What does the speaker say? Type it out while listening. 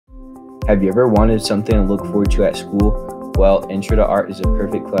Have you ever wanted something to look forward to at school? Well, Intro to Art is a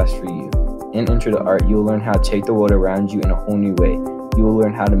perfect class for you. In Intro to Art, you will learn how to take the world around you in a whole new way. You will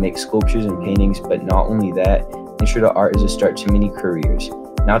learn how to make sculptures and paintings, but not only that, Intro to Art is a start to many careers.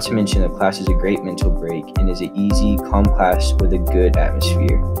 Not to mention, the class is a great mental break and is an easy, calm class with a good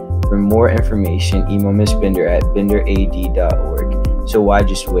atmosphere. For more information, email Ms. Bender at benderad.org. So why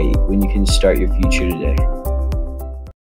just wait when you can start your future today?